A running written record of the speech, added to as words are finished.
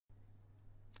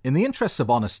In the interests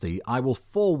of honesty, I will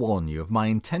forewarn you of my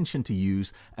intention to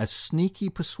use a sneaky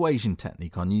persuasion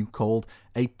technique on you called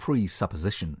a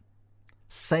presupposition.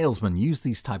 Salesmen use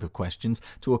these type of questions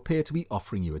to appear to be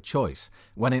offering you a choice,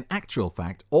 when in actual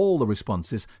fact all the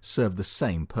responses serve the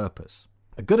same purpose.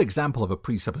 A good example of a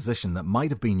presupposition that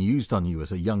might have been used on you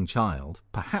as a young child,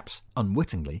 perhaps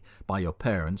unwittingly, by your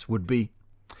parents would be,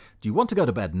 do you want to go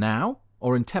to bed now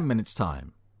or in 10 minutes'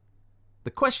 time? The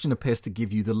question appears to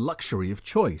give you the luxury of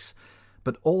choice,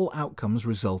 but all outcomes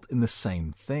result in the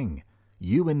same thing,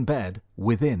 you in bed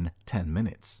within 10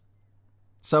 minutes.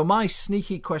 So my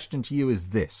sneaky question to you is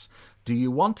this: do you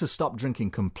want to stop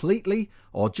drinking completely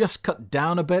or just cut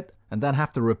down a bit and then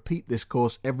have to repeat this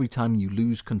course every time you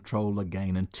lose control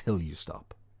again until you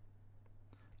stop?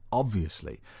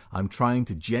 Obviously, I'm trying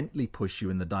to gently push you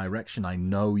in the direction I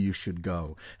know you should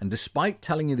go, and despite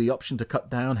telling you the option to cut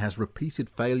down has repeated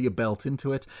failure built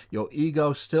into it, your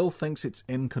ego still thinks it's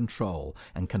in control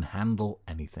and can handle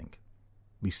anything.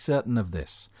 Be certain of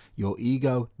this: your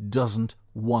ego doesn't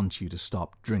want you to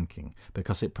stop drinking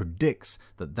because it predicts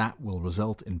that that will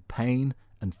result in pain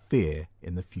and fear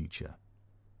in the future.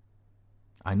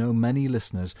 I know many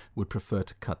listeners would prefer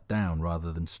to cut down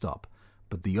rather than stop,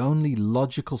 but the only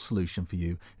logical solution for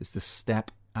you is to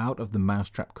step out of the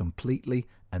mousetrap completely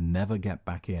and never get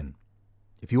back in.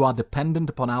 If you are dependent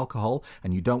upon alcohol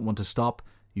and you don't want to stop,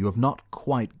 you have not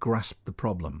quite grasped the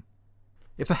problem.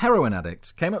 If a heroin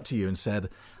addict came up to you and said,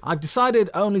 I've decided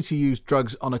only to use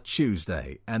drugs on a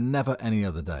Tuesday and never any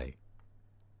other day,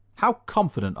 how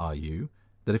confident are you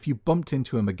that if you bumped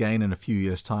into him again in a few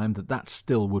years' time that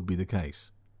still would be the case?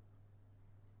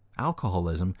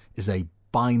 Alcoholism is a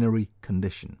binary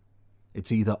condition.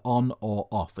 It's either on or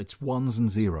off. It's ones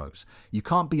and zeros. You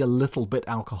can't be a little bit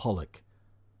alcoholic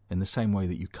in the same way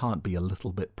that you can't be a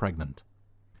little bit pregnant.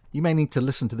 You may need to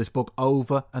listen to this book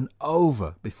over and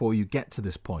over before you get to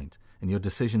this point and your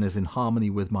decision is in harmony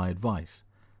with my advice.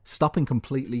 Stopping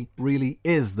completely really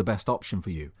is the best option for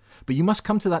you, but you must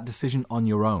come to that decision on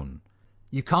your own.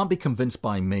 You can't be convinced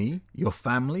by me, your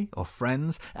family, or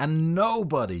friends, and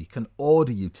nobody can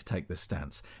order you to take this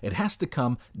stance. It has to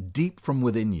come deep from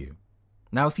within you.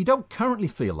 Now, if you don't currently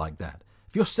feel like that,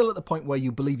 if you're still at the point where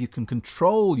you believe you can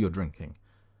control your drinking,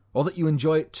 or that you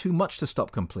enjoy it too much to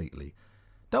stop completely,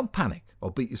 don't panic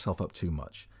or beat yourself up too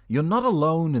much. You're not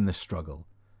alone in this struggle.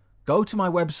 Go to my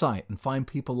website and find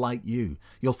people like you.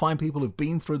 You'll find people who've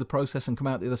been through the process and come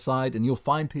out the other side, and you'll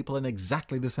find people in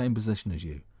exactly the same position as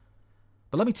you.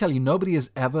 But let me tell you, nobody has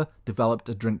ever developed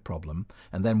a drink problem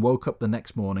and then woke up the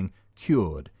next morning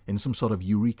cured in some sort of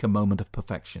eureka moment of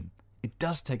perfection. It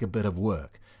does take a bit of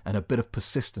work and a bit of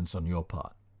persistence on your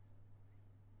part.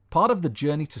 Part of the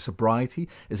journey to sobriety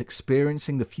is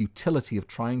experiencing the futility of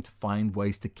trying to find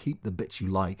ways to keep the bits you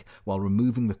like while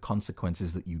removing the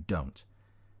consequences that you don't.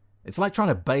 It's like trying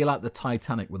to bail out the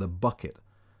Titanic with a bucket.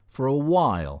 For a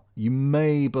while, you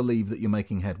may believe that you're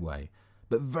making headway,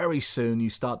 but very soon you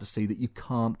start to see that you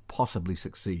can't possibly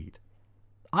succeed.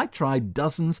 I tried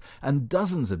dozens and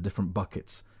dozens of different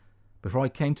buckets before I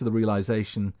came to the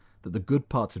realization that the good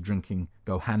parts of drinking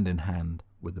go hand in hand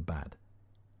with the bad.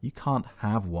 You can't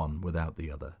have one without the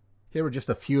other. Here are just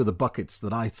a few of the buckets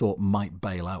that I thought might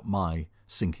bail out my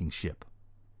sinking ship.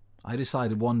 I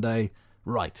decided one day,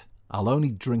 right, I'll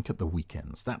only drink at the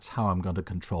weekends. That's how I'm going to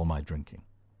control my drinking.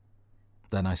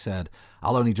 Then I said,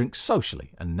 I'll only drink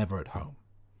socially and never at home.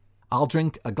 I'll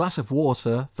drink a glass of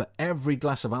water for every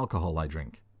glass of alcohol I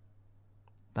drink.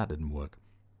 That didn't work.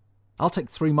 I'll take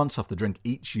 3 months off the drink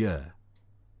each year.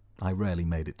 I rarely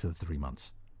made it to the 3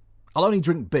 months. I'll only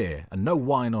drink beer and no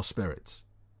wine or spirits.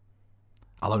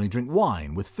 I'll only drink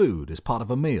wine with food as part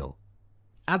of a meal.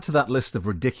 Add to that list of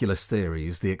ridiculous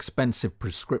theories the expensive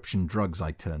prescription drugs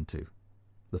I turned to.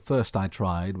 The first I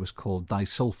tried was called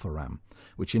disulfiram,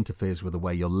 which interferes with the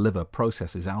way your liver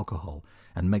processes alcohol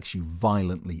and makes you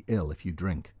violently ill if you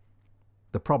drink.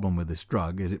 The problem with this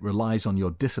drug is it relies on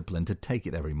your discipline to take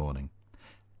it every morning.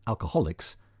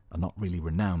 Alcoholics are not really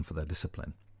renowned for their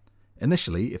discipline.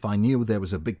 Initially, if I knew there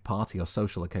was a big party or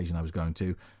social occasion I was going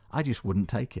to, I just wouldn't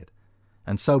take it.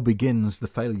 And so begins the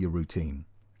failure routine.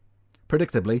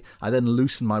 Predictably, I then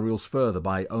loosened my rules further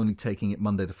by only taking it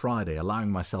Monday to Friday, allowing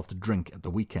myself to drink at the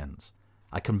weekends.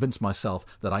 I convinced myself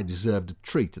that I deserved a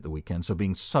treat at the weekends for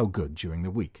being so good during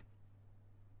the week.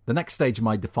 The next stage of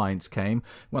my defiance came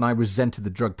when I resented the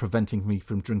drug preventing me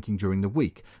from drinking during the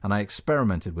week, and I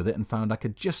experimented with it and found I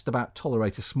could just about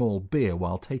tolerate a small beer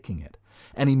while taking it.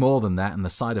 Any more than that and the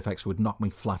side effects would knock me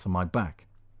flat on my back.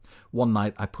 One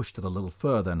night I pushed it a little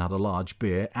further and had a large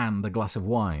beer and a glass of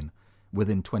wine.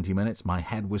 Within 20 minutes, my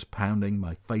head was pounding,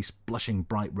 my face blushing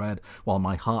bright red, while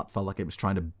my heart felt like it was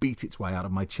trying to beat its way out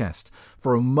of my chest.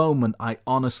 For a moment, I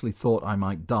honestly thought I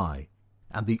might die,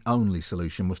 and the only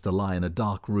solution was to lie in a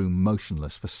dark room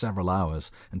motionless for several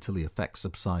hours until the effects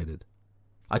subsided.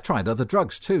 I tried other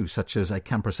drugs too, such as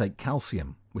acamprosate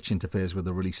calcium, which interferes with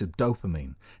the release of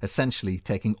dopamine, essentially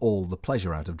taking all the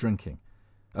pleasure out of drinking.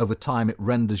 Over time, it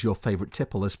renders your favourite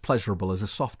tipple as pleasurable as a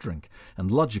soft drink, and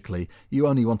logically, you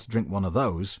only want to drink one of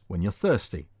those when you're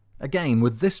thirsty. Again,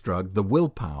 with this drug, the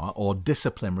willpower or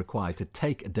discipline required to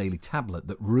take a daily tablet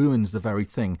that ruins the very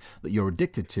thing that you're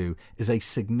addicted to is a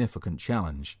significant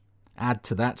challenge. Add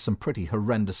to that some pretty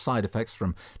horrendous side effects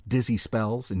from dizzy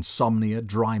spells, insomnia,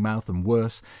 dry mouth and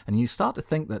worse, and you start to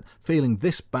think that feeling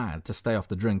this bad to stay off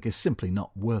the drink is simply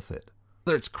not worth it.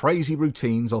 Whether it's crazy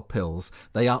routines or pills,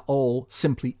 they are all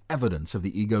simply evidence of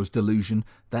the ego's delusion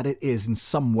that it is in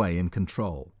some way in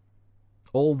control.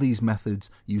 All these methods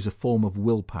use a form of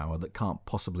willpower that can't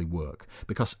possibly work,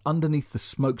 because underneath the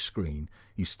smokescreen,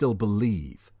 you still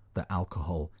believe that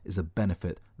alcohol is a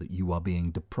benefit that you are being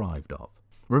deprived of.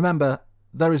 Remember,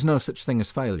 there is no such thing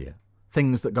as failure.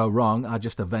 Things that go wrong are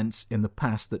just events in the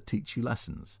past that teach you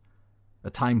lessons. A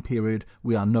time period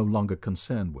we are no longer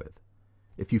concerned with.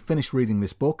 If you finish reading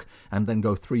this book and then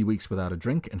go 3 weeks without a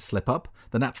drink and slip up,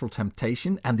 the natural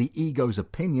temptation and the ego's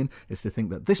opinion is to think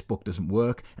that this book doesn't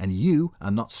work and you are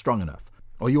not strong enough,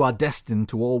 or you are destined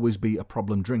to always be a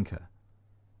problem drinker.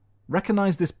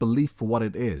 Recognize this belief for what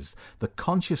it is, the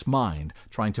conscious mind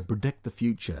trying to predict the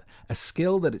future, a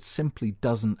skill that it simply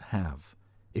doesn't have.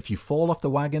 If you fall off the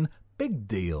wagon, big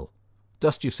deal.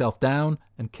 Dust yourself down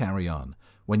and carry on.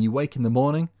 When you wake in the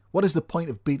morning, what is the point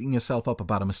of beating yourself up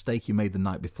about a mistake you made the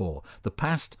night before? The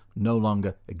past no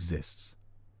longer exists.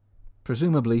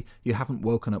 Presumably, you haven't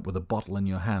woken up with a bottle in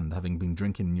your hand, having been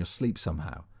drinking in your sleep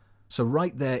somehow. So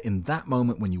right there in that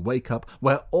moment when you wake up,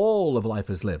 where all of life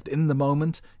is lived, in the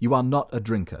moment, you are not a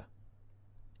drinker.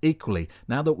 Equally,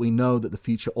 now that we know that the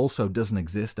future also doesn't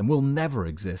exist and will never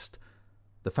exist,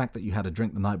 the fact that you had a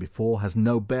drink the night before has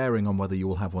no bearing on whether you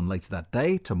will have one later that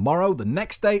day, tomorrow, the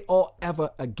next day, or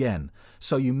ever again.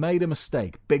 So you made a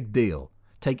mistake, big deal.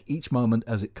 Take each moment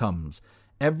as it comes.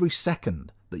 Every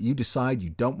second that you decide you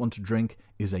don't want to drink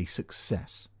is a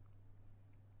success.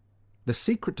 The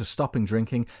secret to stopping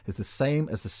drinking is the same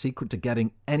as the secret to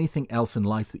getting anything else in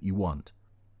life that you want.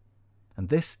 And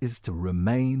this is to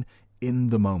remain in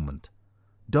the moment.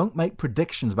 Don't make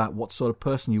predictions about what sort of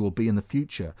person you will be in the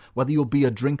future, whether you'll be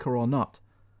a drinker or not.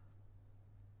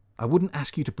 I wouldn't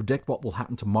ask you to predict what will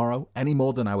happen tomorrow any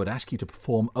more than I would ask you to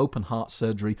perform open heart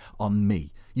surgery on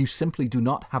me. You simply do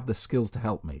not have the skills to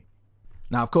help me.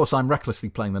 Now, of course, I'm recklessly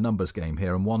playing the numbers game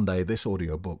here, and one day this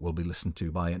audiobook will be listened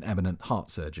to by an eminent heart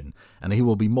surgeon, and he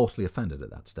will be mortally offended at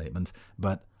that statement,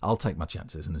 but I'll take my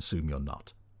chances and assume you're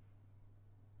not.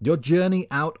 Your journey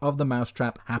out of the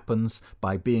mousetrap happens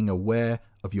by being aware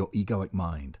of your egoic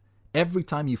mind. Every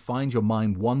time you find your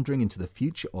mind wandering into the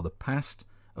future or the past,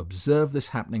 observe this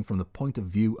happening from the point of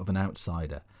view of an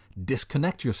outsider.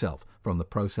 Disconnect yourself from the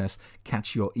process.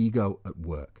 Catch your ego at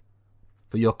work.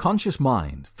 For your conscious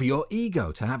mind, for your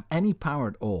ego to have any power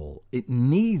at all, it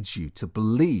needs you to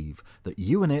believe that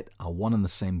you and it are one and the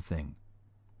same thing.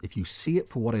 If you see it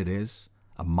for what it is,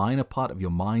 a minor part of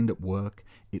your mind at work,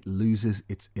 it loses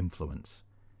its influence.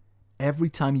 Every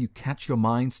time you catch your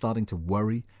mind starting to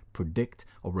worry, predict,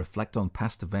 or reflect on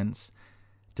past events,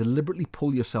 deliberately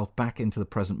pull yourself back into the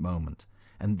present moment,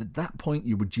 and at that point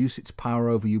you reduce its power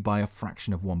over you by a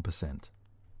fraction of 1%.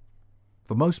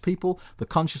 For most people, the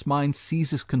conscious mind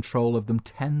seizes control of them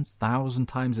 10,000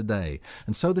 times a day,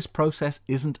 and so this process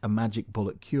isn't a magic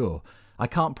bullet cure. I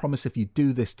can't promise if you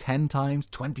do this 10 times,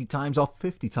 20 times, or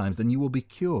 50 times, then you will be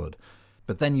cured.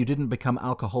 But then you didn't become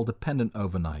alcohol dependent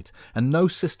overnight, and no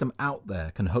system out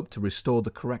there can hope to restore the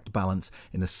correct balance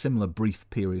in a similar brief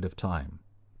period of time.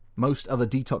 Most other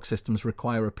detox systems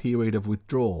require a period of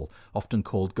withdrawal, often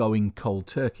called going cold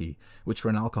turkey, which for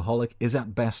an alcoholic is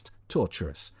at best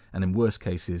torturous, and in worse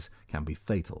cases can be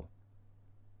fatal.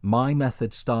 My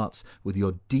method starts with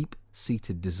your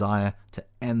deep-seated desire to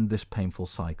end this painful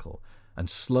cycle, and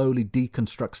slowly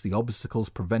deconstructs the obstacles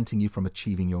preventing you from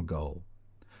achieving your goal.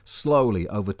 Slowly,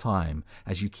 over time,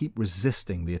 as you keep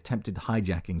resisting the attempted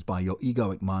hijackings by your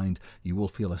egoic mind, you will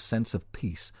feel a sense of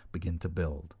peace begin to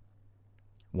build.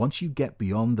 Once you get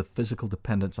beyond the physical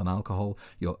dependence on alcohol,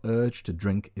 your urge to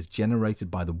drink is generated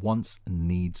by the wants and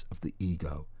needs of the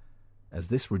ego. As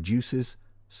this reduces,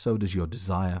 so does your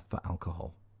desire for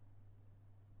alcohol.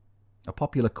 A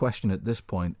popular question at this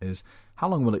point is, how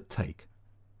long will it take?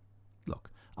 Look,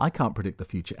 I can't predict the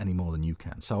future any more than you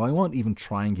can, so I won't even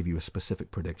try and give you a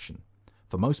specific prediction.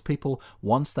 For most people,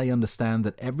 once they understand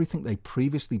that everything they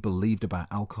previously believed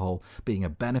about alcohol being a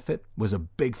benefit was a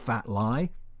big fat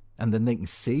lie, and then they can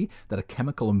see that a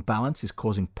chemical imbalance is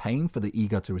causing pain for the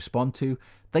ego to respond to,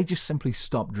 they just simply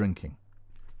stop drinking.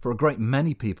 For a great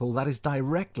many people, that is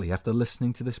directly after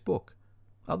listening to this book.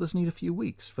 Others need a few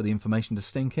weeks for the information to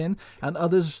sink in, and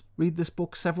others read this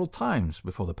book several times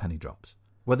before the penny drops.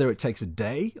 Whether it takes a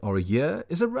day or a year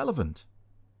is irrelevant.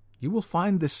 You will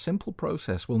find this simple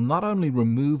process will not only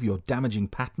remove your damaging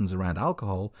patterns around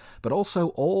alcohol, but also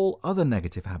all other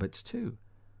negative habits too.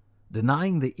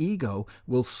 Denying the ego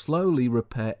will slowly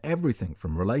repair everything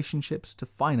from relationships to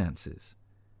finances.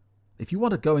 If you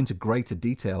want to go into greater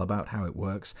detail about how it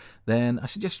works, then I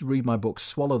suggest you read my book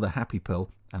Swallow the Happy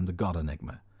Pill and The God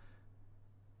Enigma.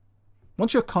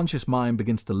 Once your conscious mind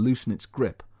begins to loosen its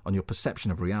grip on your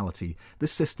perception of reality,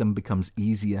 this system becomes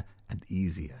easier and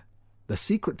easier. The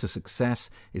secret to success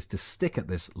is to stick at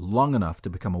this long enough to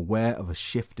become aware of a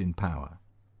shift in power.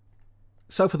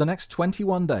 So for the next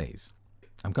 21 days,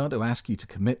 I'm going to ask you to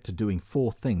commit to doing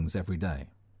 4 things every day.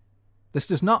 This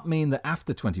does not mean that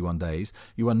after 21 days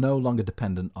you are no longer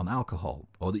dependent on alcohol,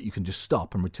 or that you can just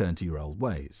stop and return to your old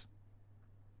ways.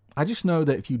 I just know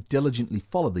that if you diligently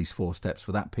follow these 4 steps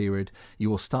for that period, you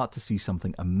will start to see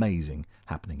something amazing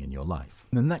happening in your life.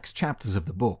 In the next chapters of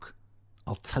the book,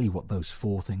 I'll tell you what those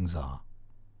 4 things are.